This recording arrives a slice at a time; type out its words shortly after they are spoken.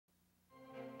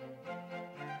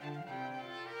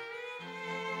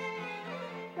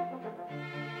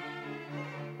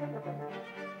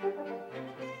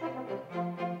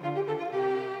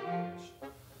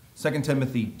2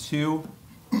 Timothy 2,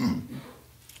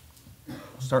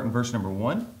 start in verse number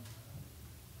 1.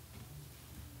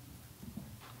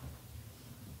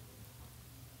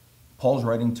 Paul's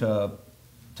writing to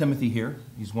Timothy here.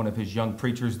 He's one of his young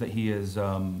preachers that he is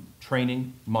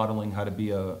training, modeling how to be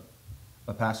a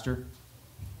pastor.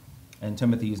 And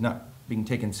Timothy is not being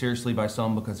taken seriously by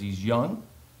some because he's young,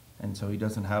 and so he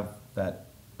doesn't have that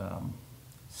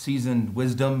seasoned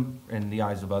wisdom in the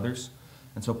eyes of others.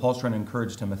 And so Paul's trying to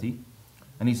encourage Timothy.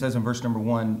 And he says in verse number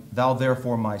 1, "Thou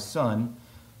therefore, my son,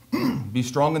 be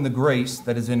strong in the grace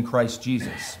that is in Christ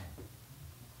Jesus.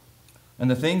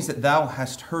 And the things that thou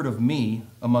hast heard of me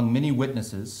among many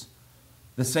witnesses,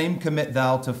 the same commit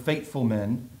thou to faithful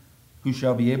men who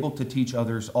shall be able to teach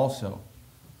others also.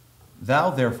 Thou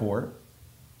therefore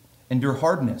endure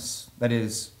hardness," that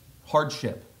is,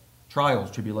 hardship, trials,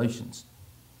 tribulations.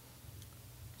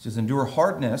 It says, "Endure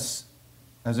hardness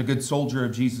as a good soldier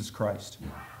of Jesus Christ.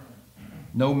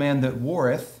 No man that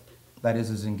warreth," that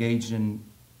is engaged in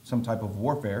some type of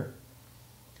warfare,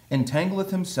 "entangleth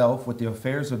himself with the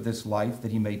affairs of this life, that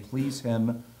he may please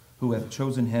him who hath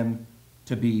chosen him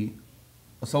to be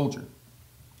a soldier."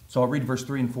 So I'll read verse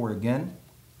 3 and 4 again.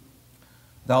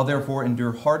 "Thou therefore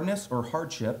endure hardness," or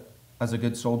hardship, "as a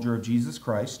good soldier of Jesus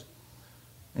Christ.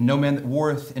 And no man that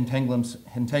warreth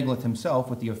entangleth himself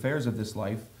with the affairs of this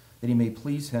life, that he may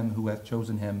please him who hath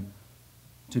chosen him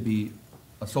to be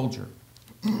a soldier."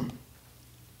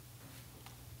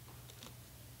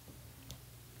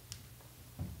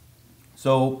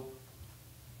 So,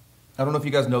 I don't know if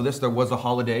you guys know this, there was a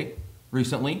holiday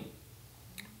recently,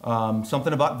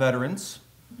 something about veterans.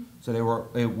 So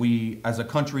we, as a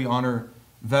country, honor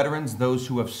veterans, those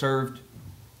who have served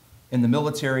in the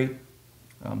military,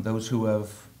 those who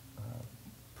have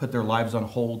put their lives on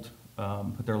hold,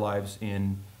 put their lives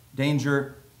in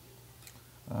danger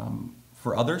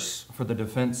for others, for the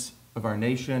defense of our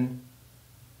nation.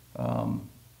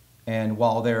 And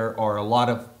while there are a lot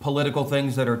of political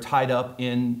things that are tied up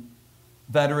in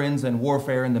veterans and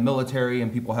warfare in the military,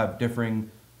 and people have differing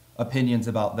opinions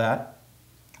about that,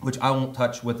 which I won't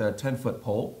touch with a 10-foot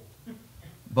pole,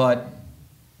 but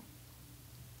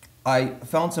I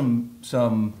found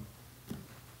some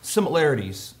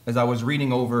similarities as I was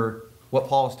reading over what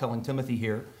Paul is telling Timothy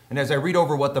here, and as I read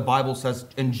over what the Bible says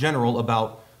in general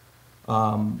about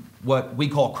what we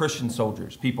call Christian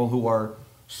soldiers, people who are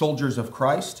soldiers of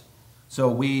Christ. So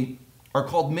we are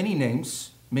called many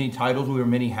names, many titles, we wear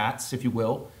many hats, if you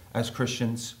will, as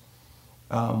Christians.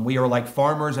 We are like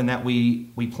farmers in that we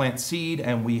plant seed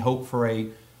and we hope for a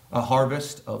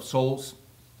harvest of souls.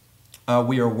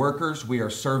 We are workers, we are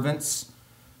servants.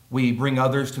 We bring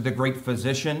others to the great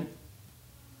physician.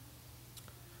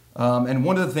 And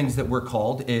one of the things that we're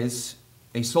called is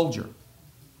a soldier.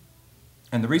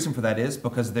 And the reason for that is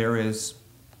because there is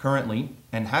currently,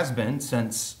 and has been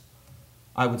since,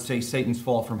 I would say, Satan's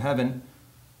fall from heaven,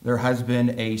 there has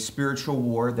been a spiritual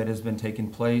war that has been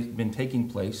taking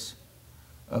place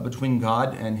between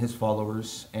God and his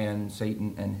followers and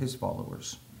Satan and his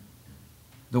followers.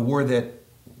 The war that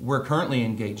we're currently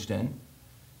engaged in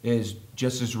is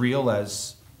just as real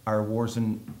as our wars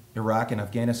in Iraq and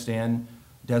Afghanistan,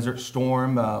 Desert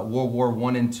Storm, World War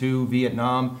I and II,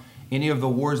 Vietnam, any of the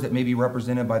wars that may be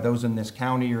represented by those in this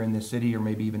county or in this city or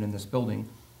maybe even in this building.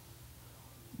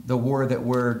 The war that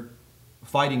we're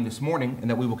fighting this morning and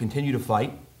that we will continue to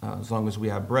fight as long as we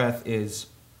have breath is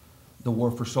the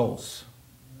war for souls.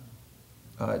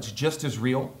 It's just as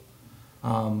real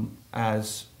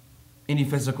as any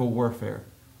physical warfare.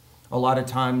 A lot of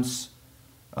times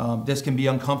this can be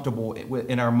uncomfortable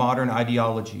in our modern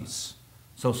ideologies.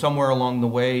 So somewhere along the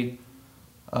way,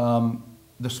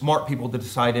 the smart people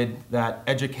decided that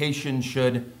education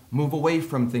should move away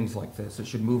from things like this. It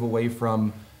should move away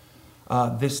from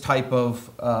this type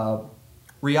of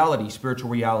reality,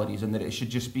 spiritual realities, and that it should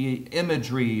just be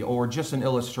imagery or just an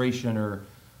illustration or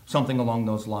something along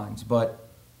those lines. But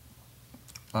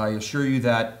I assure you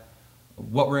that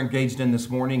what we're engaged in this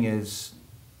morning is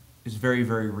very,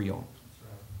 very real.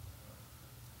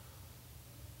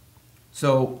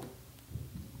 So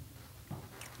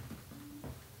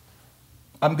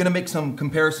I'm going to make some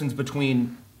comparisons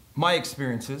between my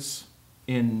experiences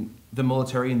in the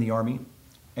military and the Army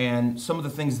and some of the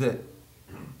things that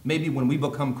maybe when we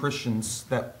become Christians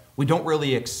that we don't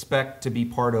really expect to be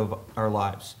part of our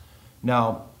lives.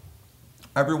 Now,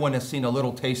 everyone has seen a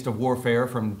little taste of warfare,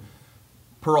 from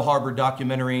Pearl Harbor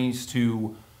documentaries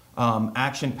to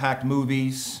action-packed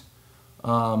movies.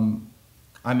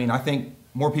 I think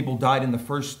more people died in the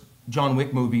first John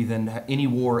Wick movie than any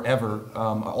war ever,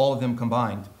 all of them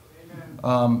combined.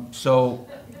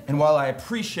 And while I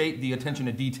appreciate the attention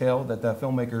to detail that the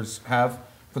filmmakers have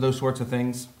for those sorts of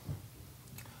things,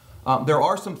 there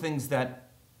are some things that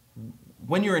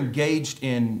when you're engaged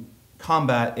in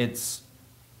combat,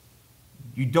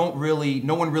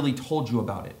 no one really told you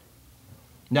about it.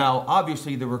 Now,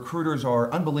 obviously, the recruiters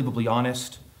are unbelievably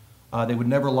honest. They would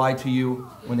never lie to you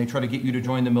when they try to get you to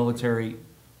join the military.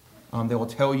 They will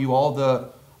tell you all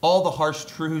the harsh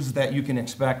truths that you can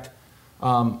expect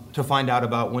to find out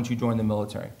about once you join the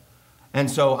military. And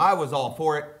so I was all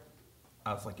for it.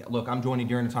 I was like, look, I'm joining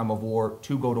during a time of war,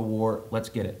 to go to war, let's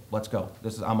get it, let's go.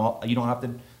 You don't have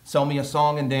to sell me a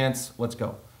song and dance, let's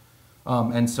go.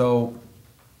 And so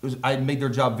I made their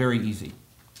job very easy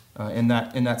in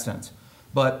that sense.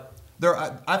 But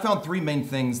I found three main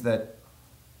things that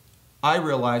I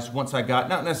realized once I got,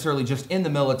 not necessarily just in the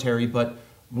military, but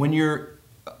when you're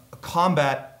a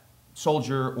combat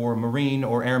soldier or Marine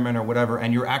or airman or whatever,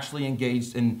 and you're actually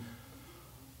engaged in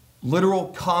literal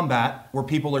combat where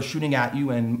people are shooting at you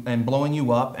and blowing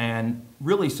you up and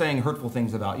really saying hurtful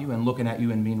things about you and looking at you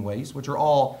in mean ways, which are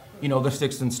all, the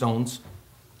sticks and stones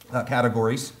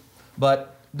categories.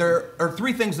 But there are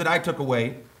three things that I took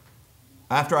away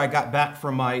after I got back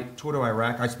from my tour to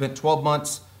Iraq. I spent 12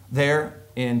 months there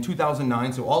in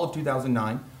 2009, so all of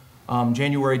 2009,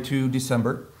 January to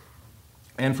December.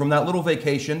 And from that little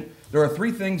vacation, there are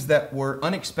three things that were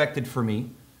unexpected for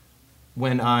me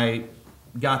when I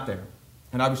got there.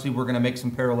 And obviously we're going to make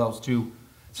some parallels to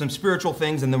some spiritual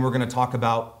things, and then we're going to talk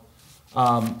about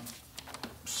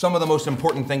some of the most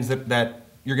important things that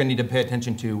you're going to need to pay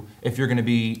attention to if you're going to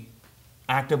be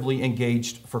actively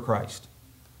engaged for Christ.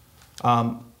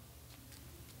 Number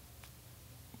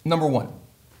one,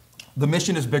 the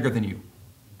mission is bigger than you.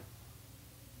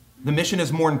 The mission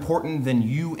is more important than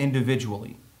you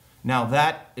individually. Now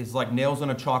that is like nails on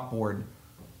a chalkboard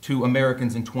to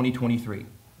Americans in 2023.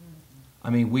 I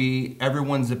mean,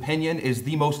 everyone's opinion is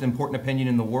the most important opinion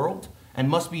in the world and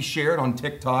must be shared on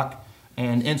TikTok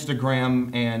and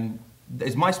Instagram. And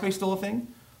is MySpace still a thing?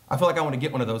 I feel like I want to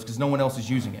get one of those because no one else is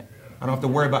using it. I don't have to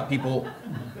worry about people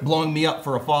blowing me up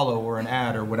for a follow or an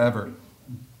ad or whatever.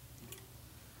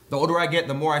 The older I get,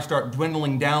 the more I start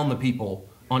dwindling down the people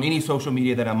on any social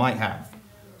media that I might have.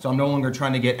 So I'm no longer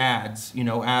trying to get ads,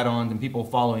 add-ons and people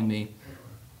following me.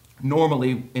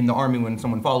 Normally in the Army, when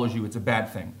someone follows you, it's a bad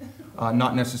thing,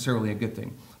 not necessarily a good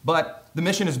thing. But the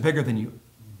mission is bigger than you.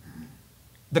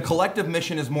 The collective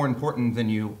mission is more important than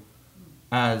you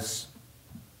as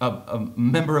a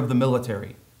member of the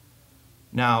military.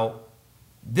 Now,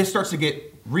 this starts to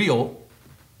get real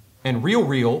and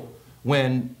real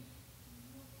when,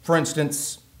 for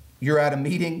instance, you're at a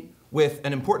meeting with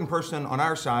an important person on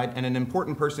our side and an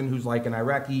important person who's like an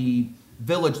Iraqi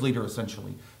village leader,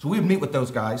 essentially. So we would meet with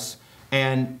those guys,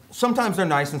 and sometimes they're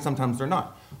nice and sometimes they're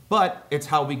not. But it's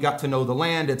how we got to know the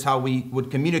land, it's how we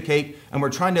would communicate, and we're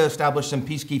trying to establish some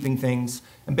peacekeeping things,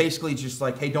 and basically just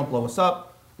like, hey, don't blow us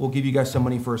up, we'll give you guys some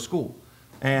money for a school.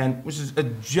 And which is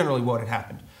generally what had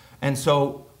happened. And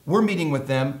so we're meeting with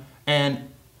them, and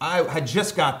I had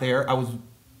just got there. I was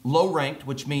low ranked,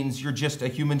 which means you're just a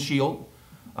human shield.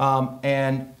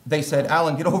 And they said,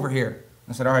 Alan, get over here.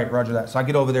 I said, all right, roger that. So I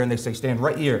get over there and they say, stand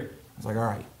right here. I was like, all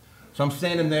right. So I'm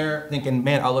standing there thinking,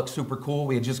 man, I look super cool.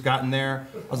 We had just gotten there.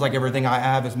 I was like, everything I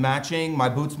have is matching. My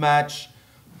boots match.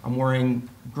 I'm wearing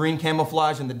green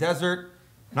camouflage in the desert.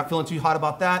 Not feeling too hot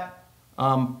about that.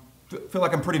 Feel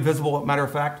like I'm pretty visible, matter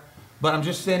of fact. But I'm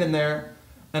just standing there,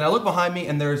 and I look behind me,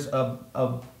 and there's an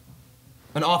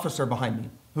officer behind me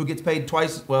who gets paid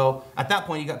twice. Well, at that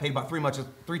point, he got paid about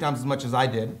three times as much as I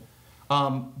did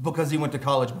because he went to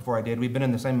college before I did. We've been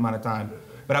in the same amount of time,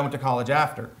 but I went to college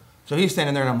after. So he's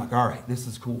standing there, and I'm like, all right, this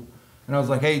is cool. And I was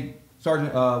like, hey,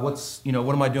 Sergeant,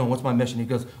 what am I doing? What's my mission? He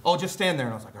goes, oh, just stand there.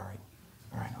 And I was like, all right.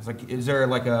 I was like, is there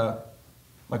like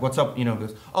what's up? He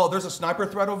goes, oh, there's a sniper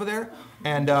threat over there,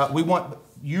 and we want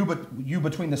you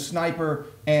between the sniper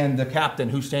and the captain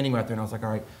who's standing right there. And I was like,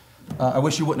 all right, I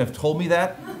wish you wouldn't have told me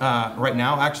that right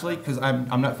now, actually, because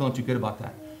I'm not feeling too good about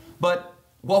that. But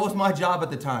what was my job at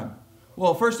the time?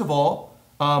 Well, first of all,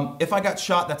 if I got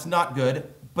shot, that's not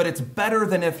good, but it's better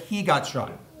than if he got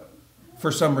shot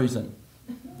for some reason.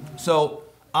 So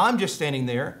I'm just standing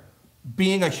there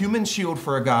being a human shield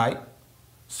for a guy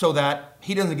so that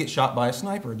he doesn't get shot by a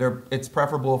sniper. It's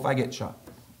preferable if I get shot.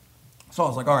 So I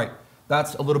was like, all right,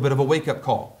 that's a little bit of a wake-up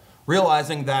call.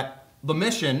 Realizing that the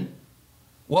mission,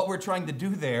 what we're trying to do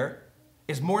there,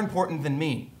 is more important than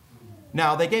me.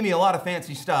 Now, they gave me a lot of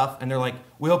fancy stuff, and they're like,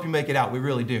 we hope you make it out. We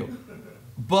really do.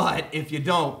 But if you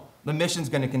don't, the mission's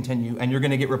going to continue, and you're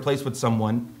going to get replaced with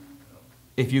someone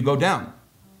if you go down.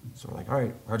 So we're like, all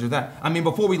right, roger that. I mean,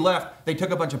 before we left, they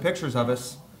took a bunch of pictures of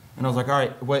us. And I was like, all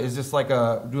right, what is this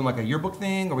doing like a yearbook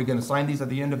thing? Are we going to sign these at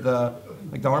the end of the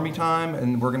army time?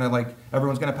 And we're going to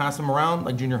everyone's going to pass them around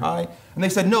like junior high? And they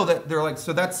said, no, they're like,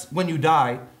 so that's when you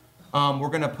die. We're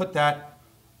going to put that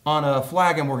on a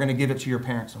flag and we're going to give it to your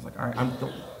parents. I was like, all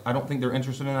right, I don't think they're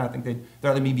interested in that. I think they'd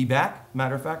rather me be back,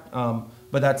 matter of fact.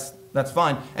 But that's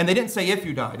fine. And they didn't say if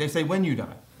you die. They say when you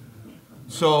die.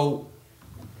 So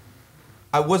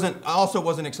I also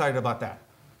wasn't excited about that.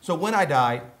 So when I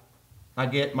die, I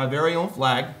get my very own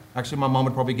flag. Actually, my mom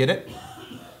would probably get it.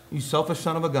 You selfish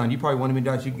son of a gun. You probably wanted me to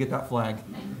die so you can get that flag.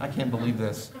 I can't believe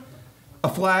this. A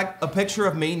flag, a picture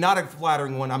of me, not a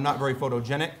flattering one. I'm not very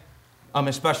photogenic,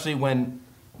 especially when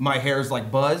my hair is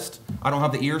buzzed. I don't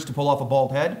have the ears to pull off a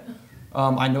bald head.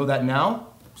 I know that now.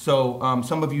 So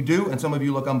some of you do, and some of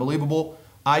you look unbelievable.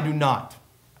 I do not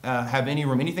have any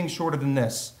room, anything shorter than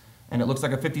this. And it looks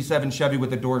like a 57 Chevy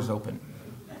with the doors open.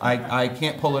 I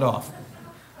can't pull it off.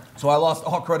 So I lost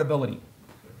all credibility.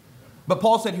 But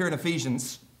Paul said here in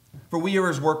Ephesians, for we are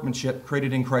his workmanship,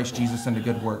 created in Christ Jesus unto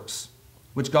good works,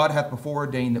 which God hath before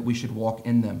ordained that we should walk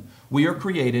in them. We are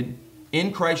created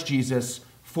in Christ Jesus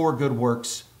for good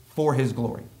works, for his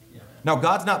glory. Now,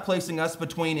 God's not placing us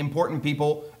between important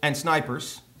people and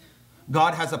snipers.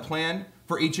 God has a plan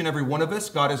for each and every one of us.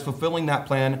 God is fulfilling that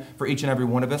plan for each and every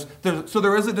one of us. So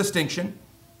there is a distinction.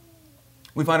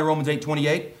 We find in Romans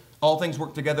 8:28, all things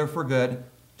work together for good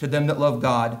to them that love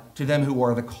God, to them who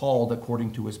are the called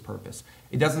according to his purpose.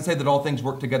 It doesn't say that all things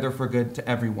work together for good to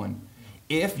everyone.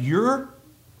 If your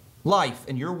life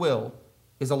and your will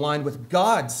is aligned with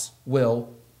God's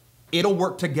will, it'll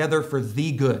work together for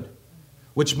the good,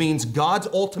 which means God's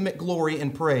ultimate glory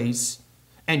and praise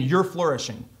and your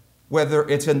flourishing, whether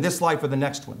it's in this life or the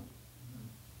next one.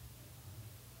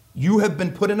 You have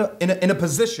been put in a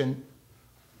position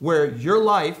where your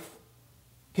life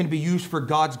can be used for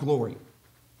God's glory,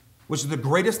 which is the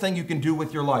greatest thing you can do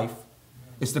with your life,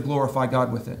 is to glorify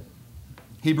God with it.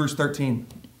 Hebrews 13,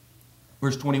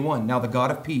 verse 21. Now the God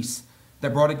of peace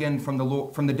that brought again from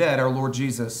the dead our Lord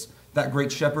Jesus, that great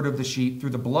shepherd of the sheep, through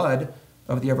the blood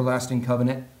of the everlasting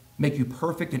covenant, make you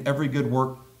perfect in every good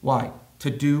work. Why? To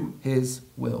do his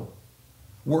will,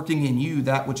 working in you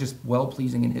that which is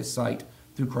well-pleasing in his sight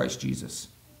through Christ Jesus,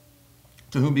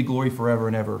 to whom be glory forever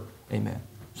and ever. Amen.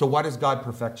 So why does God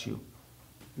perfect you?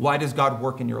 Why does God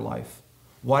work in your life?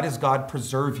 Why does God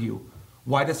preserve you?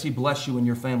 Why does he bless you and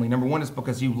your family? Number one is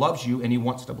because he loves you and he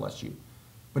wants to bless you.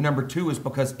 But number two is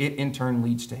because it in turn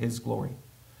leads to his glory.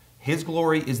 His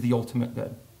glory is the ultimate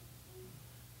good.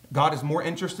 God is more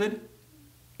interested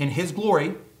in his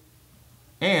glory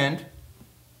and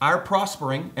our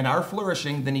prospering and our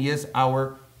flourishing than he is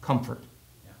our comfort.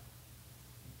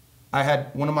 I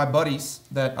had one of my buddies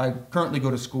that I currently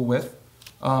go to school with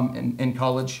in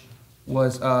college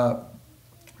was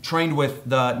trained with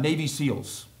the Navy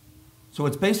SEALs. So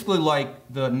it's basically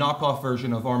like the knockoff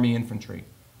version of Army Infantry.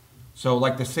 So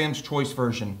like the Sam's Choice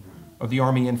version of the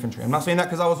Army Infantry. I'm not saying that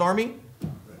because I was Army.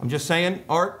 I'm just saying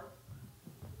Art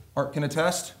can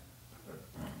attest.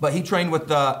 But he trained with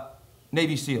the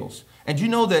Navy SEALs. And you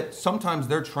know that sometimes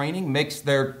their training makes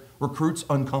their recruits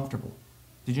uncomfortable.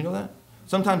 Did you know that?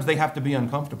 Sometimes they have to be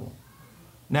uncomfortable.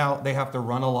 Now, they have to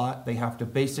run a lot. They have to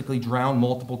basically drown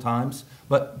multiple times.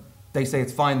 But they say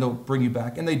it's fine, they'll bring you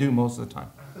back. And they do most of the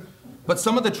time. But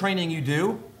some of the training you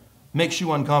do makes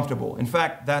you uncomfortable. In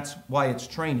fact, that's why it's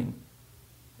training.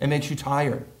 It makes you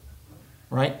tired,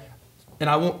 right? And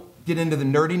I won't get into the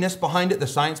nerdiness behind it, the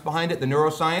science behind it, the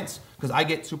neuroscience, because I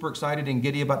get super excited and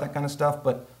giddy about that kind of stuff,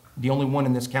 but the only one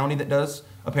in this county that does,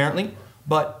 apparently.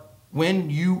 But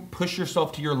when you push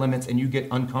yourself to your limits and you get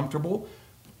uncomfortable,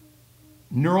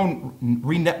 neural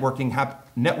networking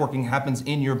happens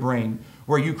in your brain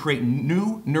where you create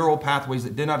new neural pathways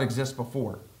that did not exist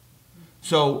before.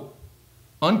 So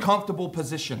uncomfortable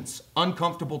positions,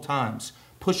 uncomfortable times,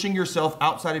 pushing yourself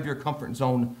outside of your comfort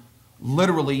zone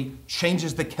literally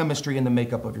changes the chemistry and the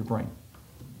makeup of your brain.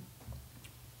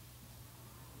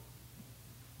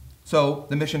 So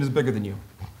the mission is bigger than you.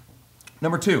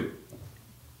 Number two,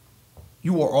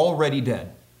 you are already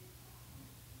dead.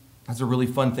 That's a really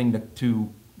fun thing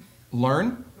to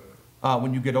learn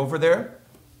when you get over there.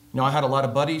 You know, I had a lot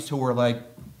of buddies who were like,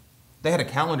 they had a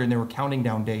calendar and they were counting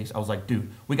down days. I was like,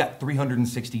 dude, we got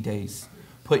 360 days.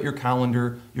 Put your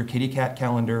calendar, your kitty cat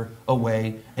calendar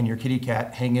away, and your kitty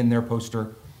cat hang in their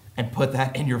poster and put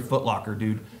that in your Foot Locker,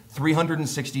 dude.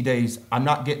 360 days. I'm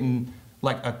not getting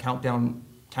like a countdown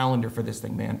calendar for this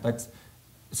thing, man.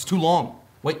 It's too long.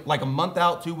 Wait, like a month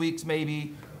out, 2 weeks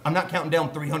maybe. I'm not counting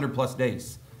down 300 plus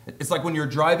days. It's like when you're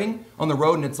driving on the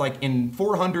road and it's like in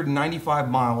 495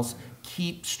 miles,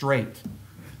 keep straight.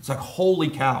 It's like, holy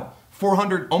cow,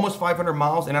 400, almost 500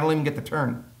 miles and I don't even get the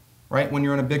turn, right? When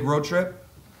you're on a big road trip,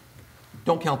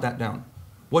 don't count that down.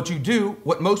 What you do,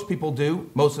 what most people do,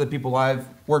 most of the people I've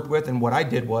worked with and what I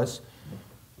did was,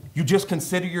 you just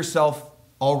consider yourself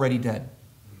already dead.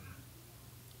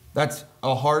 That's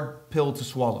a hard pill to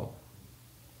swallow.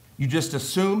 You just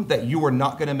assume that you are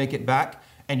not going to make it back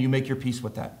and you make your peace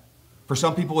with that. For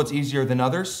some people it's easier than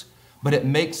others, but it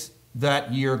makes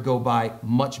that year go by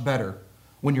much better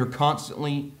when you're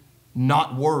constantly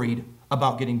not worried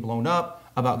about getting blown up,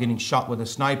 about getting shot with a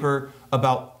sniper,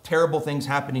 about terrible things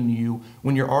happening to you,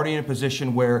 when you're already in a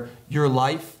position where your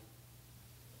life,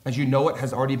 as you know it,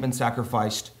 has already been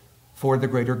sacrificed for the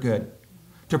greater good,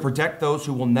 to protect those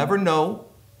who will never know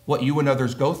what you and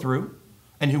others go through,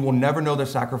 and who will never know the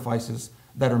sacrifices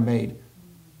that are made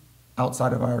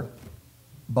outside of our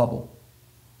bubble.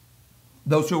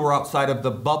 Those who are outside of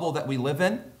the bubble that we live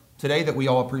in today, that we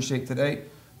all appreciate today,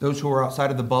 those who are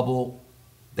outside of the bubble,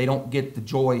 they don't get the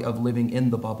joy of living in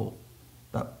the bubble.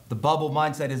 The bubble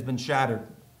mindset has been shattered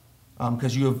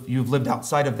because you've lived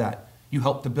outside of that. You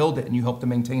helped to build it and you helped to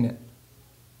maintain it.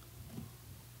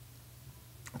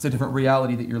 It's a different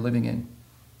reality that you're living in.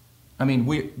 I mean,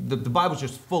 the Bible's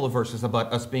just full of verses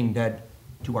about us being dead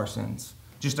to our sins.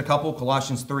 Just a couple,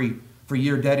 Colossians 3, for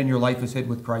ye are dead and your life is hid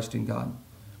with Christ in God.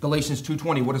 Galatians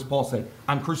 2:20, what does Paul say?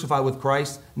 I'm crucified with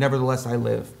Christ, nevertheless I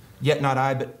live. Yet not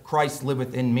I, but Christ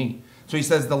liveth in me. So he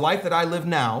says, the life that I live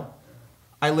now,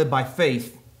 I live by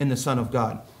faith in the Son of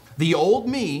God. The old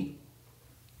me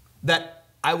that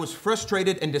I was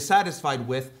frustrated and dissatisfied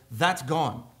with, that's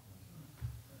gone.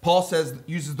 Paul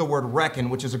uses the word reckon,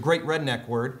 which is a great redneck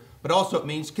word, but also it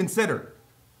means consider.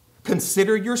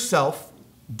 Consider yourself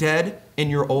dead in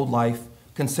your old life.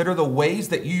 Consider the ways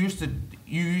that you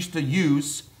used to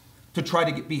use to try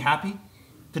to be happy,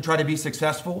 to try to be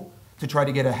successful, to try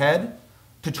to get ahead,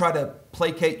 to try to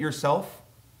placate yourself.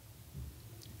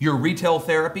 Your retail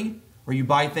therapy, where you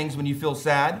buy things when you feel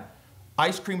sad.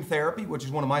 Ice cream therapy, which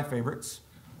is one of my favorites,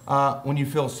 when you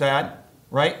feel sad,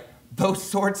 right? Those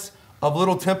sorts of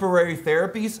little temporary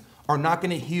therapies are not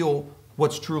going to heal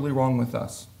what's truly wrong with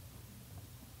us.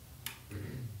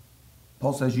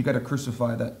 Paul says you got to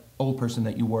crucify that old person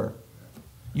that you were.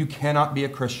 You cannot be a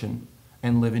Christian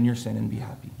and live in your sin and be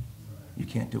happy. You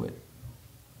can't do it.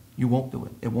 You won't do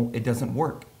it. It doesn't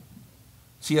work.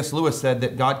 C.S. Lewis said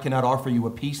that God cannot offer you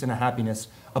a peace and a happiness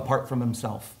apart from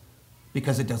himself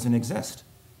because it doesn't exist.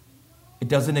 It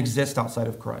doesn't exist outside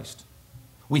of Christ.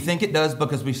 We think it does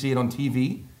because we see it on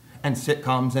TV and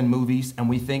sitcoms and movies, and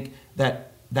we think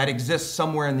that that exists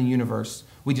somewhere in the universe.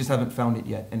 We just haven't found it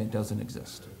yet, and it doesn't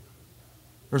exist.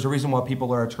 There's a reason why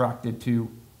people are attracted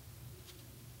to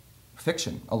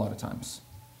fiction a lot of times,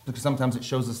 because sometimes it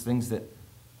shows us things that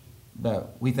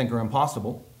we think are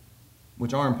impossible,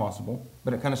 which are impossible,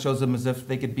 but it kind of shows them as if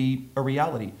they could be a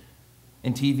reality.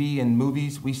 In TV and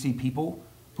movies, we see people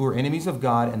who are enemies of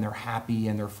God, and they're happy,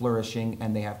 and they're flourishing,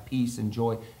 and they have peace and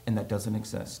joy, and that doesn't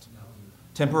exist.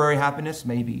 Temporary happiness,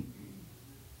 maybe.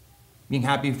 Being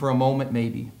happy for a moment,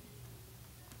 maybe.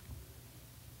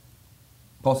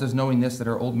 Paul says, knowing this, that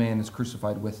our old man is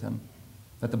crucified with him,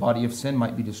 that the body of sin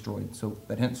might be destroyed, so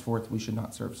that henceforth we should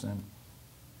not serve sin.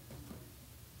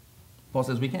 Paul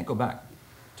says we can't go back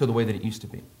to the way that it used to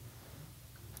be.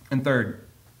 And third,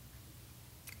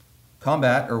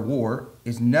 combat or war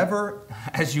is never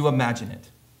as you imagine it.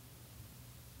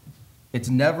 It's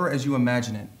never as you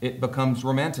imagine it. It becomes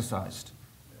romanticized.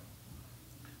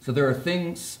 So there are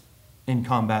things in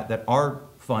combat that are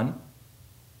fun,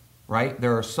 right?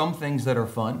 There are some things that are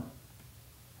fun,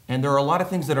 and there are a lot of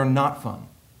things that are not fun.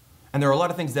 And there are a lot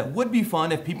of things that would be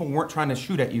fun if people weren't trying to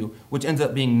shoot at you, which ends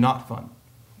up being not fun.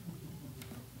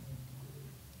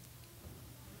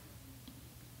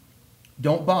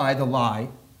 Don't buy the lie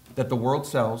that the world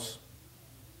sells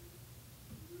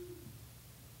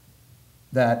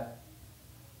that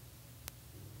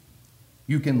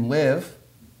you can live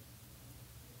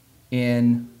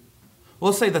in,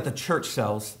 well, let's say that the church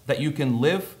sells that you can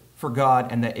live for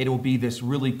God and that it will be this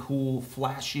really cool,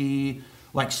 flashy,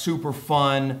 like super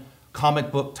fun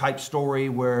comic book type story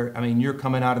where, I mean, you're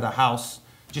coming out of the house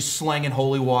just slanging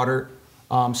holy water,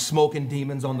 smoking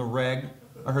demons on the reg.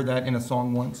 I heard that in a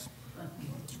song once.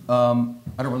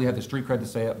 I don't really have the street cred to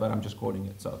say it, but I'm just quoting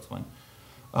it, so it's fine.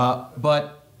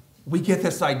 But we get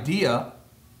this idea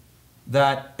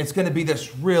that it's going to be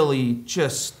this really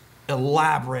just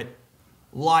elaborate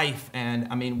life, and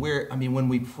I mean, when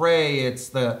we pray, it's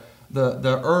the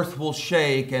earth will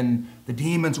shake and the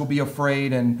demons will be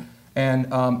afraid, and And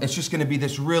it's just going to be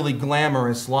this really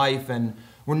glamorous life, and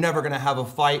we're never going to have a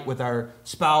fight with our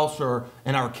spouse,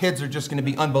 and our kids are just going to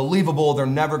be unbelievable. They're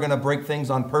never going to break things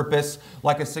on purpose,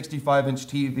 like a 65-inch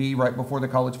TV right before the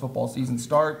college football season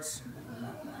starts.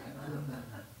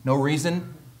 No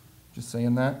reason, just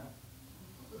saying that.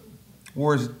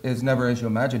 War is never as you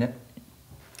imagine it.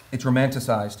 It's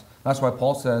romanticized. That's why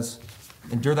Paul says,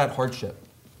 endure that hardship.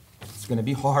 It's going to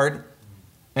be hard.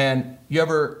 And you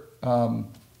ever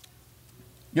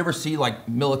see like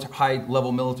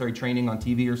high-level military training on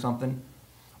TV or something?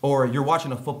 Or you're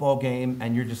watching a football game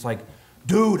and you're just like,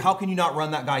 dude, how can you not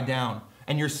run that guy down?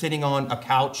 And you're sitting on a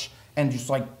couch and just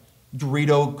like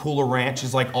Dorito Cooler Ranch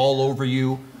is like all over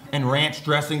you and ranch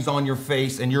dressing's on your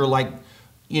face and you're like,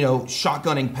 you know,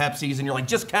 shotgunning Pepsis and you're like,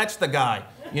 just catch the guy.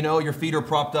 You know, your feet are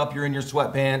propped up, you're in your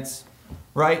sweatpants,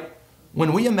 right?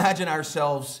 When we imagine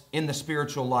ourselves in the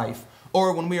spiritual life,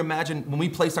 or when we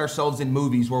place ourselves in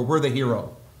movies where we're the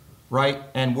hero, right?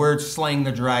 And we're slaying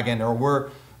the dragon, or we're,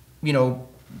 you know,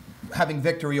 having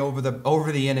victory over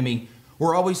the enemy,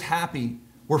 we're always happy.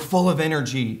 We're full of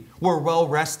energy. We're well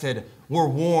rested. We're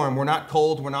warm. We're not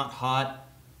cold. We're not hot.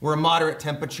 We're a moderate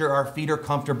temperature. Our feet are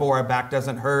comfortable. Our back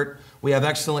doesn't hurt. We have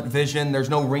excellent vision. There's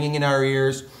no ringing in our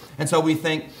ears. And so we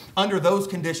think, under those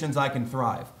conditions, I can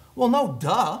thrive. Well, no,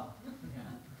 duh.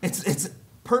 It's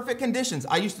perfect conditions.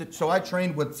 So I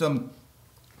trained with some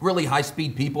really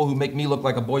high-speed people who make me look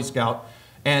like a Boy Scout.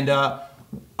 And a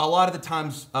lot of the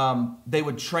times, they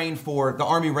would train for the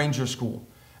Army Ranger School.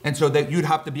 And so that you'd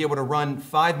have to be able to run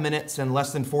 5 minutes in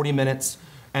less than 40 minutes,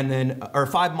 or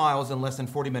 5 miles in less than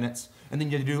 40 minutes. And then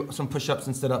you had to do some push-ups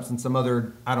and sit-ups and some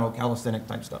other, I don't know, calisthenic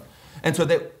type stuff. And so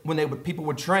people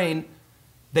would train,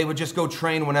 they would just go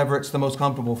train whenever it's the most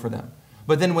comfortable for them.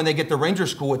 But then when they get to Ranger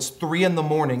School, it's 3 in the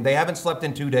morning. They haven't slept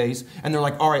in 2 days. And they're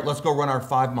like, all right, let's go run our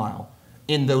 5 mile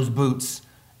in those boots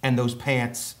and those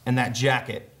pants and that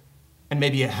jacket and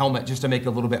maybe a helmet just to make it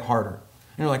a little bit harder.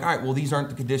 And you're like, all right, well, these aren't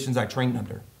the conditions I trained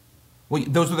under. Well,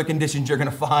 those are the conditions you're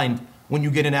going to find when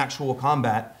you get in actual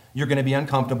combat. You're going to be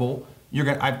uncomfortable.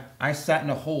 I sat in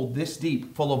a hole this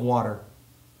deep full of water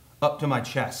up to my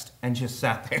chest and just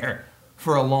sat there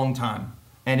for a long time.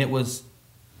 And it was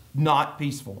not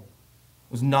peaceful.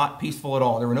 It was not peaceful at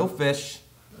all. There were no fish,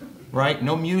 right?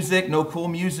 No music, no cool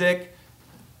music.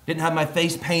 Didn't have my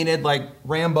face painted like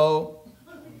Rambo.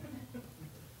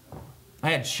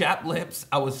 I had chapped lips.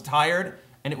 I was tired,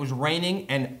 and it was raining,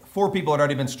 and 4 people had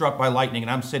already been struck by lightning,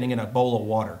 and I'm sitting in a bowl of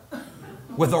water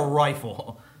with a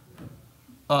rifle.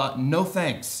 No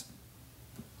thanks.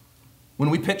 When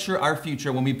we picture our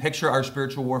future, when we picture our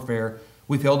spiritual warfare,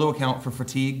 we fail to account for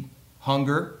fatigue,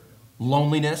 hunger,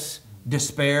 loneliness,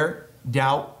 despair,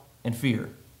 doubt, and fear.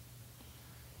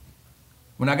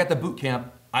 When I got to boot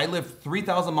camp, I lived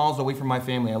 3,000 miles away from my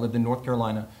family. I lived in North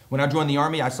Carolina. When I joined the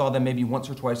Army, I saw them maybe once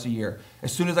or twice a year.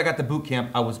 As soon as I got to boot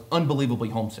camp, I was unbelievably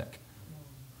homesick.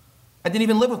 I didn't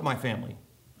even live with my family.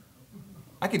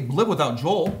 I could live without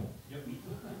Joel.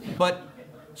 But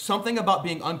something about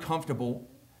being uncomfortable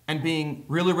and being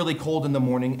really, really cold in the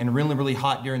morning and really, really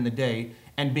hot during the day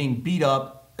and being beat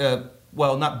up,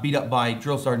 well, not beat up by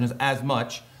drill sergeants as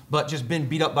much, but just been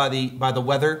beat up by the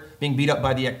weather, being beat up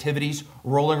by the activities,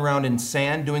 rolling around in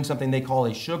sand, doing something they call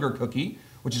a sugar cookie,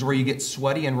 which is where you get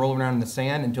sweaty and roll around in the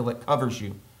sand until it covers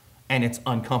you, and it's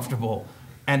uncomfortable.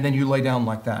 And then you lay down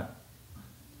like that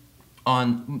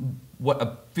on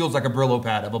what feels like a Brillo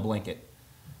pad of a blanket,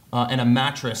 and a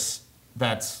mattress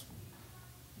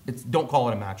don't call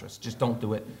it a mattress, just don't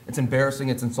do it. It's embarrassing,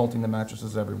 it's insulting, the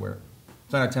mattresses everywhere.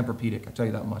 It's not a Tempur-Pedic, I tell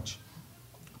you that much.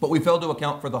 But we fail to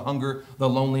account for the hunger, the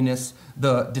loneliness,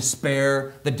 the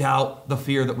despair, the doubt, the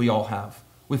fear that we all have.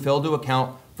 We fail to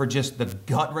account for just the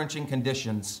gut-wrenching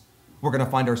conditions we're going to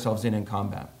find ourselves in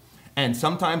combat. And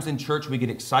sometimes in church we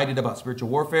get excited about spiritual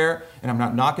warfare, and I'm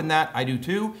not knocking that, I do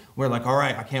too. We're like, all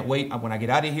right, I can't wait. When I get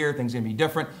out of here, things are going to be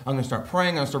different. I'm going to start praying,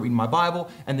 I'm going to start reading my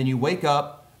Bible, and then you wake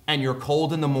up and you're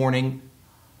cold in the morning,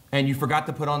 and you forgot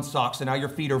to put on socks, and now your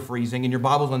feet are freezing, and your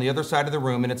Bible's on the other side of the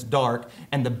room, and it's dark,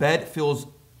 and the bed feels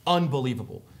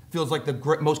unbelievable. Feels like the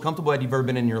most comfortable bed you've ever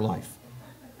been in your life.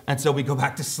 And so we go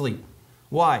back to sleep.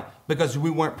 Why? Because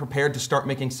we weren't prepared to start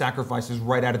making sacrifices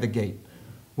right out of the gate.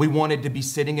 We wanted to be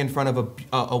sitting in front of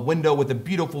a window with a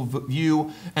beautiful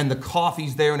view, and the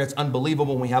coffee's there, and it's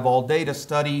unbelievable, and we have all day to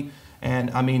study. And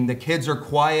I mean, the kids are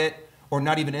quiet, or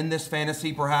not even in this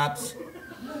fantasy, perhaps.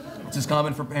 It's just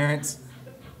common for parents.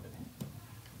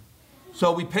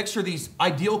 So we picture these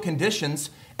ideal conditions,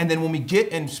 and then when we get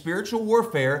in spiritual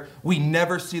warfare, we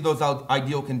never see those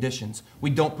ideal conditions. We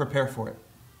don't prepare for it.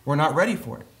 We're not ready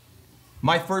for it.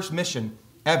 My first mission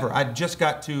ever, I just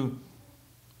got to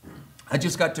I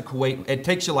just got to Kuwait. It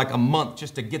takes you like a month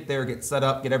just to get there, get set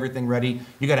up, get everything ready.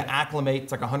 You got to acclimate.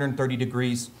 It's like 130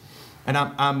 degrees.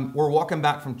 And we're walking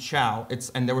back from Chow.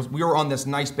 We were on this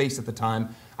nice base at the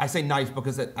time. I say nice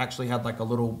because it actually had like a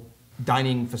little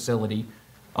dining facility.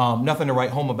 Nothing to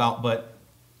write home about, but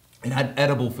it had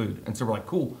edible food. And so we're like,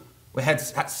 cool. We had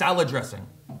salad dressing,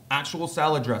 actual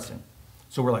salad dressing.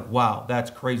 So we're like, wow, that's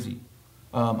crazy.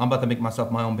 I'm about to make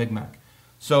myself my own Big Mac.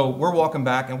 So we're walking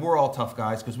back, and we're all tough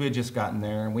guys because we had just gotten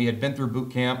there, and we had been through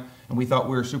boot camp, and we thought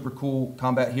we were super cool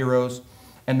combat heroes.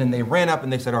 And then they ran up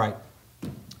and they said, all right,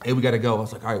 hey, we got to go. I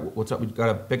was like, all right, what's up? We got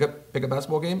a pick up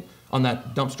basketball game on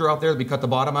that dumpster out there that we cut the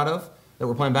bottom out of that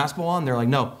we're playing basketball on. They're like,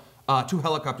 no, 2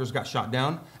 helicopters got shot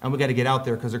down, and we got to get out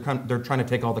there because they're trying to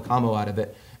take all the camo out of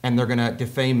it, and they're going to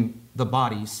defame the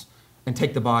bodies and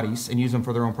take the bodies and use them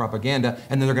for their own propaganda,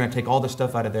 and then they're going to take all the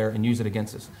stuff out of there and use it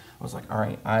against us. I was like, all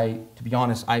right, to be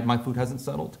honest, my food hasn't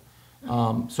settled.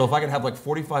 So if I could have like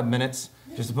 45 minutes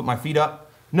just to put my feet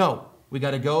up, no, we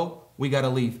got to go, we got to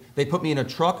leave. They put me in a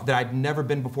truck that I'd never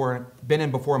been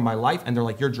in before in my life, and they're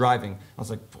like, you're driving. I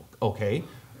was like, okay,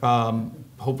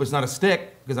 hope it's not a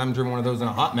stick, because I haven't driven one of those in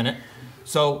a hot minute.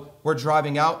 So we're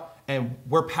driving out, and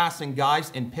we're passing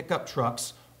guys in pickup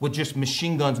trucks with just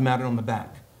machine guns mounted on the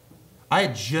back. I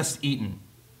had just eaten.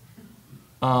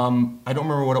 I don't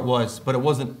remember what it was, but it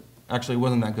wasn't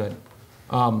that good.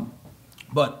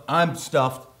 But I'm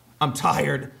stuffed. I'm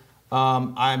tired.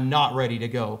 I'm not ready to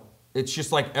go. It's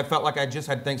just like, it felt like I just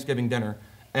had Thanksgiving dinner,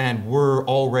 and we're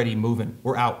already moving.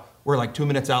 We're out. We're like 2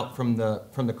 minutes out from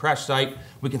the crash site.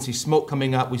 We can see smoke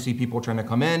coming up. We see people trying to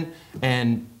come in,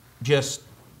 and just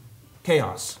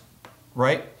chaos,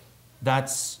 right?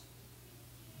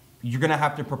 You're gonna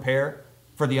have to prepare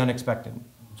for the unexpected.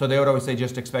 So they would always say,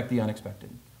 just expect the unexpected,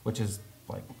 which is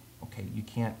like, okay, you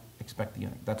can't expect the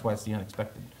unexpected. That's why it's the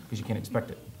unexpected, because you can't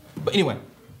expect it. But anyway,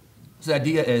 so the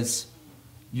idea is,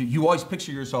 you always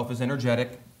picture yourself as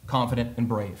energetic, confident, and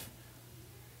brave.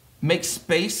 Make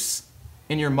space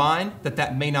in your mind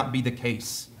that may not be the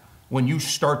case. When you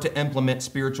start to implement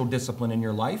spiritual discipline in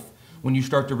your life, when you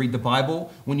start to read the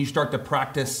Bible, when you start to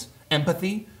practice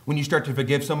empathy, when you start to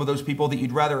forgive some of those people that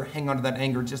you'd rather hang on to that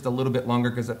anger just a little bit longer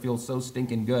because it feels so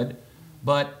stinking good.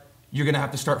 But you're going to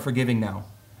have to start forgiving now.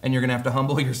 And you're going to have to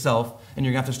humble yourself, and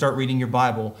you're going to have to start reading your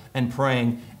Bible and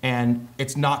praying. And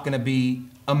it's not going to be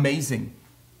amazing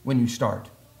when you start.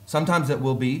 Sometimes it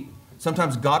will be.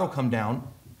 Sometimes God will come down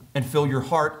and fill your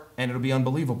heart, and it'll be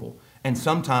unbelievable. And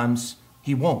sometimes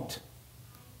he won't.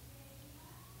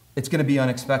 It's going to be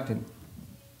unexpected.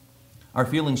 Our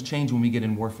feelings change when we get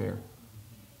in warfare.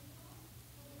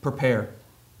 Prepare.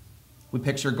 We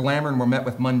picture glamour, and we're met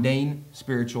with mundane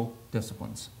spiritual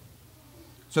disciplines.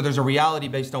 So there's a reality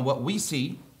based on what we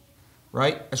see,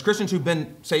 right? As Christians who've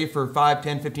been saved for 5,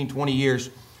 10, 15, 20 years,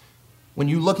 when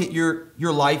you look at your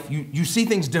life, you see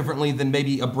things differently than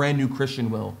maybe a brand new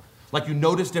Christian will. Like, you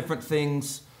notice different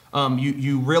things.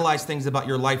 You realize things about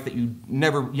your life that you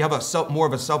have more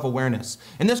of a self-awareness.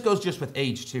 And this goes just with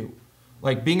age too.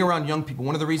 Like, being around young people,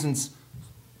 one of the reasons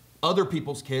other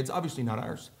people's kids, obviously not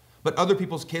ours, but other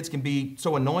people's kids can be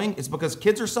so annoying is because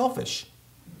kids are selfish,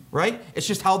 right? It's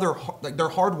just how they're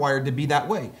hardwired to be that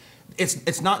way.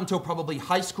 It's not until probably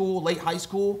high school, late high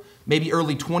school, maybe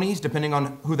early 20s, depending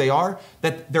on who they are,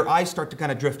 that their eyes start to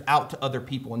kind of drift out to other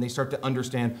people, and they start to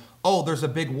understand, oh, there's a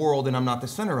big world and I'm not the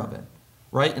center of it,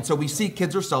 right? And so we see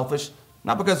kids are selfish,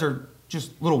 not because they're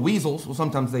just little weasels, well,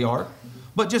 sometimes they are,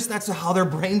 but just that's how their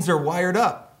brains are wired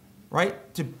up,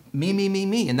 right? To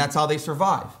me, and that's how they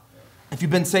survive. If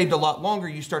you've been saved a lot longer,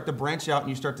 you start to branch out and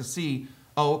you start to see,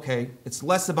 oh, okay, it's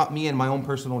less about me and my own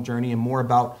personal journey and more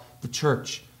about the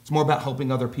church. It's more about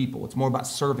helping other people. It's more about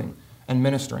serving and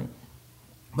ministering.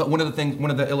 But one of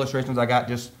the illustrations I got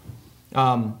just,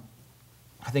 I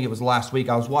think it was last week,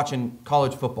 I was watching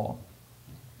college football.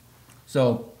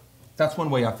 So that's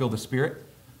one way I feel the Spirit.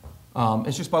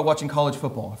 It's just by watching college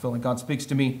football. I feel like God speaks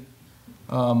to me,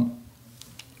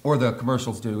 or the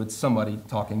commercials do. It's somebody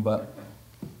talking, but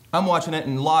I'm watching it,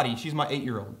 and Lottie, she's my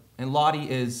 8-year-old. And Lottie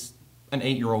is an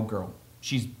 8-year-old girl.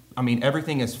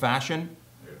 Everything is fashion,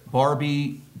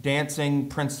 Barbie, dancing,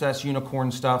 princess,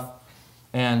 unicorn stuff,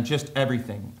 and just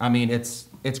everything. I mean, it's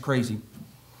crazy.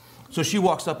 So she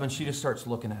walks up and she just starts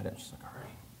looking at it. She's like, all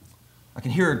right. I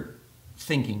can hear her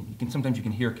thinking. Sometimes you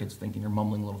can hear kids thinking. They're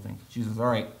mumbling little things. She says, all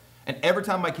right. And every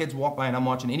time my kids walk by and I'm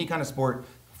watching any kind of sport,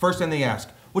 first thing they ask,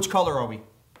 which color are we?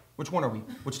 Which one are we?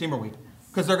 Which team are we?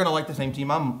 Because they're going to like the same team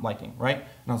I'm liking, right?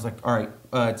 And I was like, all right,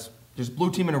 there's a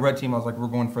blue team and a red team. I was like, we're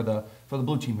going for the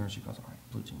blue team here. She goes, all right,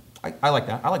 blue team. I like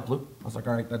that. I like blue. I was like,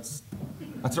 all right, that's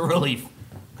a relief,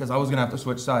 because I was going to have to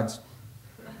switch sides.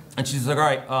 And she's like, all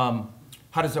right,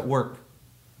 how does it work?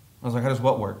 I was like, how does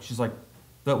what work? She's like,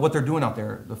 what they're doing out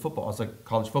there, the football. I was like,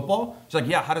 college football? She's like,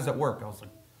 yeah, how does it work? I was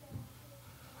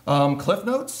like, Cliff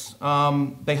Notes.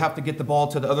 They have to get the ball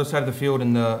to the other side of the field,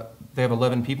 and they have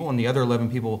 11 people, and the other 11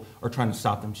 people are trying to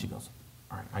stop them. She goes,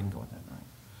 all right, I can go with that. All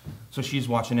right. So she's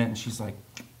watching it, and she's like,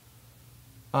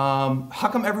 how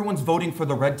come everyone's voting for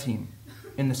the red team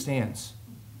in the stands?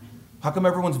 How come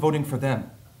everyone's voting for them,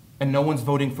 and no one's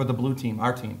voting for the blue team,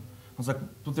 our team? I was like,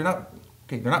 well, they're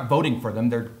not voting for them.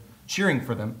 They're cheering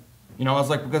for them. You know, I was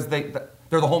like, because they're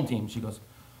the home team. She goes,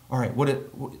 all right, what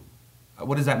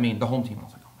does that mean, the home team? I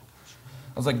was like, oh my gosh.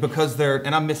 I was like, because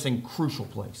and I'm missing crucial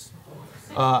plays.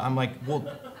 I'm like, well,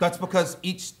 that's because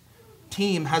each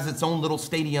team has its own little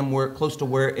stadium close to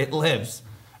where it lives.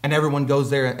 And everyone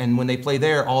goes there, and when they play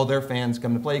there, all their fans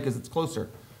come to play because it's closer.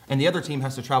 And the other team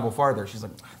has to travel farther. She's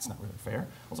like, that's not really fair.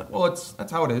 I was like, well,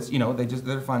 that's how it is. You know,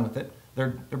 they're fine with it. They're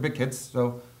big kids,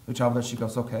 so they travel there. She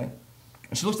goes, okay.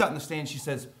 And she looks out in the stand, she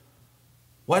says,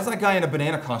 why is that guy in a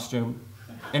banana costume?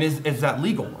 And is that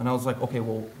legal? And I was like, okay,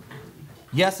 well,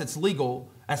 yes, it's legal.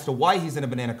 As to why he's in a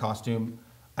banana costume,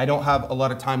 I don't have a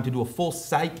lot of time to do a full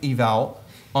psych eval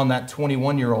on that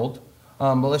 21-year-old.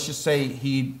 But let's just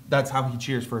say that's how he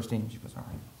cheers for his team. She goes, all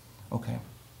right, okay.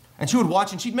 And she would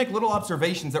watch, and she'd make little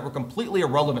observations that were completely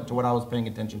irrelevant to what I was paying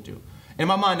attention to. In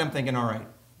my mind, I'm thinking, all right,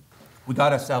 we got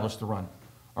to establish the run.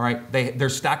 All right, they're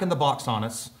stacking the box on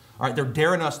us. All right, they're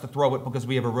daring us to throw it because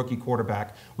we have a rookie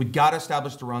quarterback. We've got to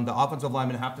establish the run. The offensive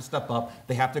linemen have to step up.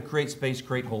 They have to create space,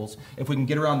 create holes. If we can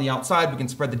get around the outside, we can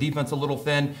spread the defense a little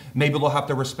thin. Maybe they'll have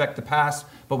to respect the pass,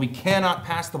 but we cannot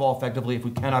pass the ball effectively if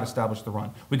we cannot establish the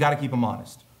run. We got to keep them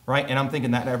honest, right? And I'm thinking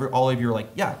that all of you are like,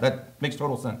 yeah, that makes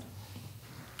total sense.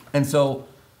 And so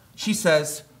she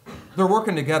says, they're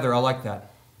working together. I like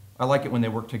that. I like it when they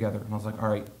work together. And I was like, all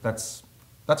right, that's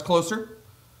closer.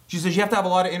 She says, you have to have a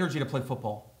lot of energy to play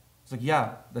football. It's like,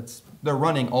 yeah, they're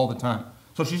running all the time.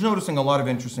 So she's noticing a lot of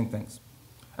interesting things.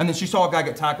 And then she saw a guy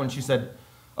get tackled, and she said,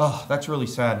 oh, that's really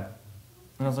sad.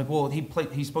 And I was like, well,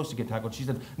 he's supposed to get tackled. She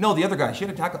said, no, the other guy, he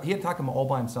had tackled him all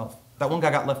by himself. That one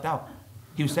guy got left out.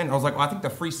 He was standing. I was like, well, I think the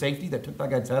free safety that took that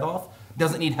guy's head off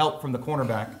doesn't need help from the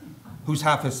cornerback who's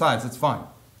half his size. It's fine.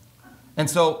 And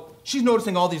so she's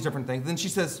noticing all these different things. Then she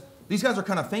says, these guys are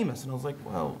kind of famous. And I was like,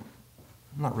 well,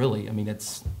 not really. I mean,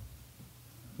 it's,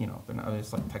 you know,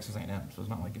 it's like Texas A&M, so it's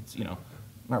not like it's, you know,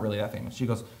 not really that famous. She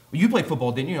goes, well, you played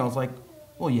football, didn't you? And I was like,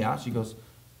 well, yeah. She goes,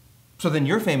 so then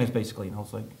you're famous, basically. And I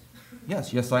was like,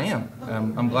 yes, I am.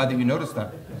 I'm glad that you noticed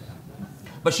that.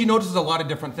 But she notices a lot of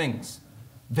different things,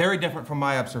 very different from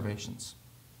my observations.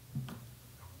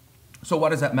 So why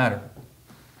does that matter?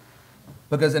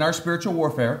 Because in our spiritual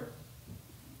warfare,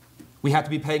 we have to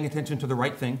be paying attention to the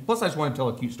right thing. Plus, I just want to tell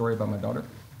a cute story about my daughter.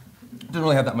 It doesn't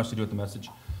really have that much to do with the message.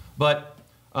 But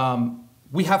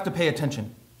we have to pay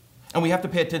attention. And we have to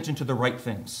pay attention to the right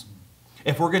things.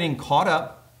 If we're getting caught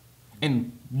up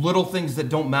in little things that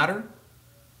don't matter,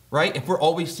 right? If we're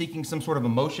always seeking some sort of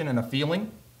emotion and a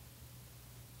feeling,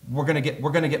 we're gonna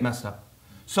get messed up.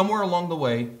 Somewhere along the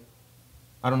way,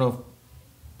 I don't know if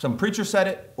some preacher said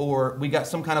it or we got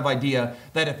some kind of idea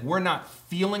that if we're not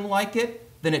feeling like it,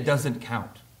 then it doesn't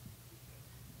count.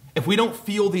 If we don't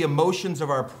feel the emotions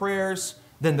of our prayers,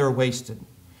 then they're wasted.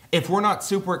 If we're not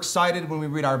super excited when we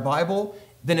read our Bible,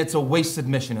 then it's a wasted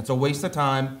mission. It's a waste of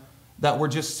time that we're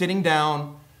just sitting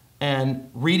down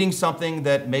and reading something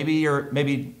that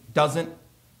maybe doesn't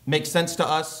make sense to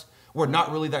us. We're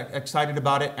not really that excited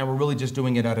about it, and we're really just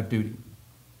doing it out of duty.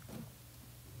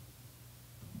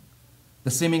 The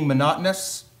seeming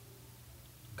monotonous,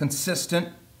 consistent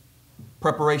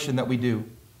preparation that we do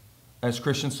as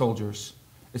Christian soldiers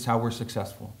is how we're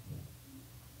successful.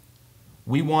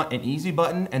 We want an easy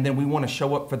button, and then we want to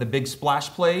show up for the big splash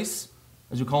plays,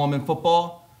 as you call them in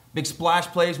football. Big splash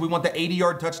plays. We want the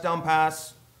 80-yard touchdown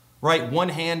pass, right?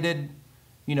 One-handed,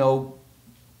 you know,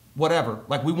 whatever.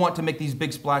 Like, we want to make these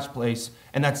big splash plays,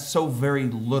 and that's so very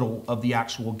little of the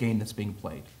actual game that's being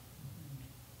played.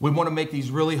 We want to make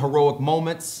these really heroic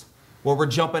moments where we're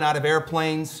jumping out of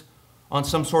airplanes on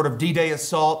some sort of D-Day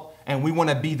assault, and we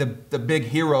want to be the big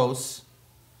heroes,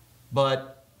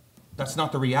 but that's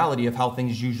not the reality of how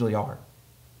things usually are.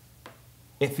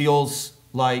 It feels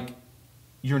like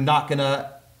you're not going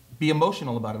to be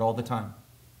emotional about it all the time.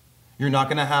 You're not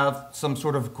going to have some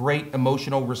sort of great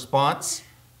emotional response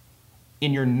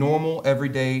in your normal,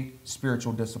 everyday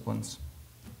spiritual disciplines.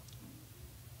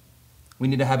 We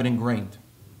need to have it ingrained.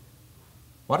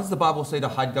 Why does the Bible say to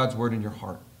hide God's word in your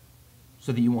heart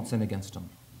so that you won't sin against him?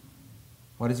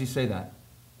 Why does he say that?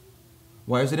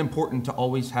 Why is it important to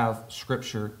always have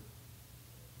Scripture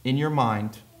in your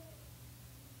mind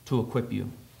to equip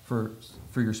you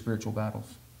for your spiritual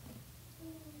battles.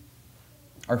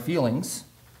 Our feelings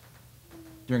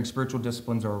during spiritual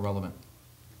disciplines are irrelevant.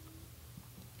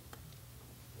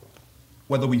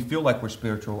 Whether we feel like we're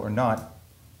spiritual or not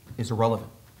is irrelevant.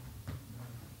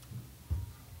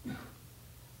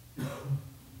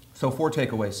 So 4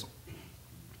 takeaways.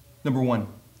 Number 1,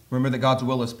 remember that God's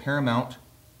will is paramount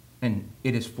and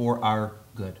it is for our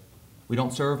good. We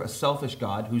don't serve a selfish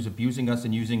God who's abusing us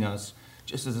and using us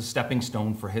just as a stepping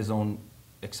stone for his own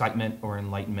excitement or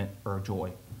enlightenment or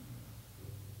joy.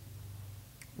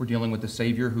 We're dealing with the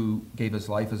Savior who gave his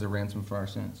life as a ransom for our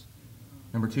sins.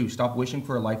 Number 2, stop wishing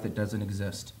for a life that doesn't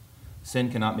exist.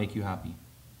 Sin cannot make you happy.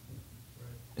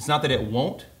 It's not that it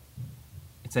won't,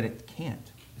 it's that it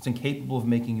can't. It's incapable of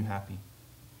making you happy.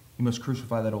 You must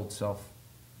crucify that old self,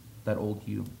 that old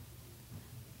you.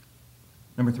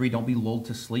 Number 3, don't be lulled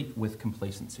to sleep with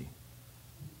complacency.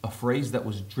 A phrase that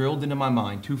was drilled into my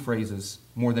mind, 2 phrases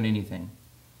more than anything.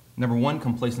 Number 1,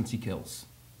 complacency kills.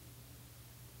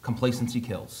 Complacency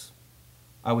kills.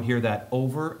 I would hear that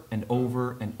over and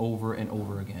over and over and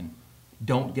over again.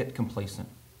 Don't get complacent.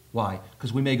 Why?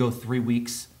 Because we may go 3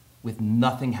 weeks with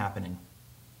nothing happening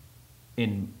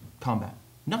in combat.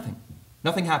 Nothing.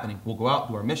 Nothing happening. We'll go out,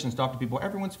 do our missions, talk to people.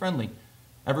 Everyone's friendly.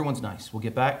 Everyone's nice. We'll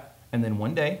get back. And then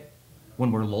one day,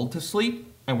 when we're lulled to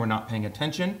sleep and we're not paying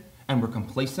attention and we're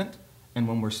complacent and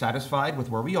when we're satisfied with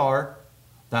where we are,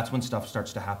 that's when stuff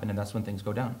starts to happen and that's when things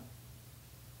go down.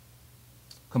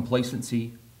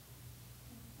 Complacency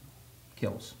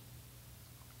kills.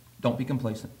 Don't be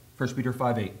complacent. 1 Peter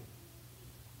 5:8.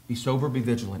 Be sober, be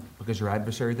vigilant, because your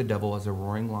adversary the devil, as a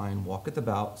roaring lion, walketh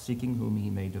about, seeking whom he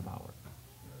may devour.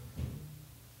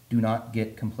 Do not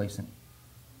get complacent.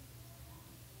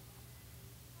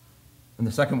 And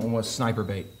the second one was sniper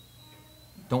bait.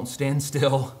 Don't stand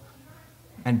still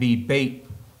and be bait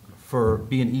for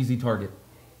be an easy target.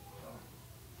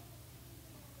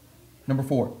 Number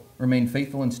 4, remain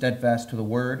faithful and steadfast to the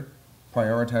word,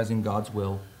 prioritizing God's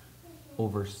will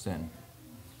over sin.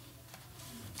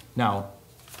 Now,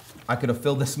 I could have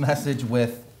filled this message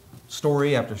with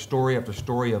story after story after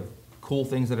story of cool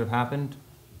things that have happened,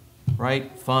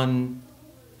 right? Fun,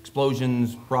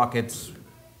 explosions, rockets,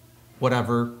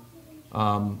 whatever,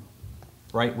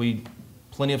 right?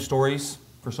 Plenty of stories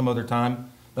for some other time.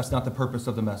 That's not the purpose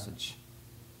of the message,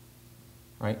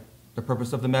 right? The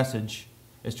purpose of the message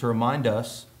is to remind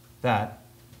us that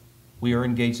we are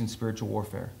engaged in spiritual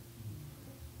warfare.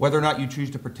 Whether or not you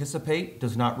choose to participate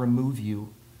does not remove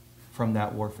you from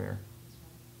that warfare.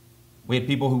 We had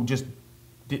people who just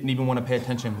didn't even want to pay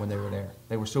attention when they were there.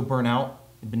 They were so burnt out.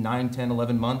 It'd been 9, 10,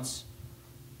 11 months.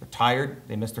 They're tired.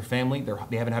 They missed their family.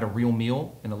 They haven't had a real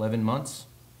meal in 11 months,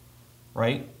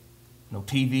 right? No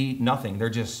TV, nothing. They're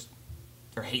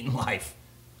hating life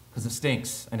because it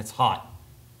stinks and it's hot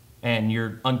and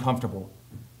you're uncomfortable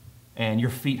and your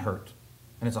feet hurt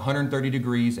and it's 130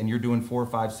 degrees and you're doing 4,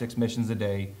 5, 6 missions a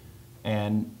day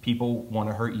and people want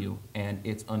to hurt you and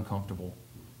it's uncomfortable.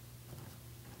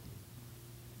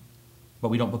 But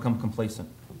we don't become complacent.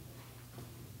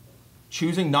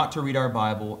 Choosing not to read our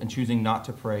Bible and choosing not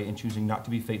to pray and choosing not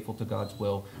to be faithful to God's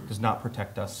will does not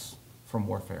protect us from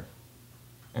warfare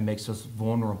and makes us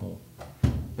vulnerable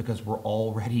because we're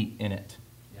already in it.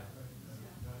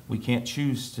 We can't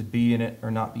choose to be in it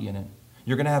or not be in it.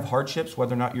 You're going to have hardships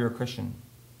whether or not you're a Christian,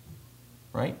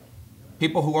 right?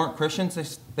 People who aren't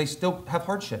Christians, they still have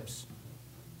hardships.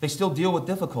 They still deal with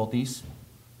difficulties.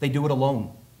 They do it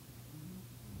alone.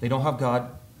 They don't have God,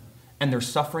 and their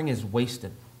suffering is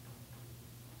wasted.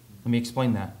 Let me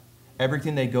explain that.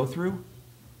 Everything they go through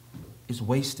is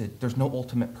wasted. There's no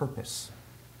ultimate purpose.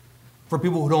 For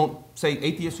people who don't, say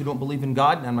atheists who don't believe in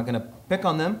God, and I'm not going to pick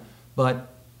on them, but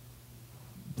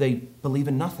they believe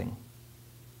in nothing.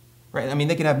 Right? I mean,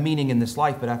 they can have meaning in this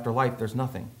life, but after life, there's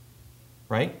nothing.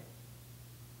 Right?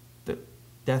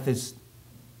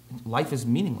 Life is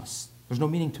meaningless. There's no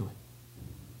meaning to it.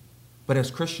 But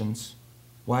as Christians,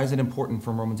 why is it important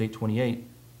from Romans 8:28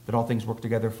 that all things work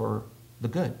together for the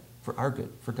good, for our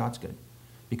good, for God's good?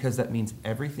 Because that means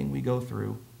everything we go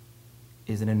through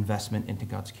is an investment into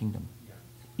God's kingdom.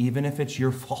 Even if it's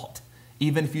your fault,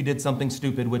 even if you did something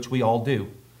stupid, which we all do,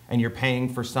 and you're paying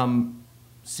for some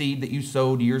seed that you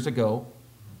sowed years ago,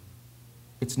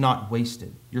 it's not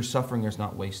wasted. Your suffering is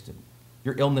not wasted.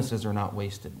 Your illnesses are not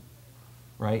wasted,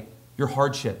 right? Your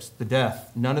hardships, the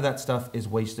death, none of that stuff is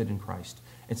wasted in Christ.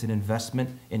 It's an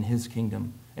investment in his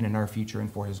kingdom and in our future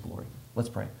and for his glory. Let's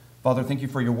pray. Father, thank you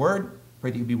for your word. Pray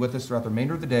that you be with us throughout the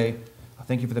remainder of the day.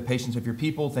 Thank you for the patience of your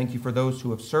people. Thank you for those who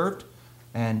have served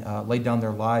and laid down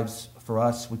their lives for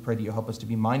us. We pray that you help us to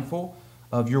be mindful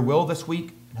of your will this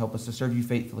week and help us to serve you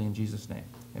faithfully in Jesus' name.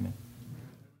 Amen.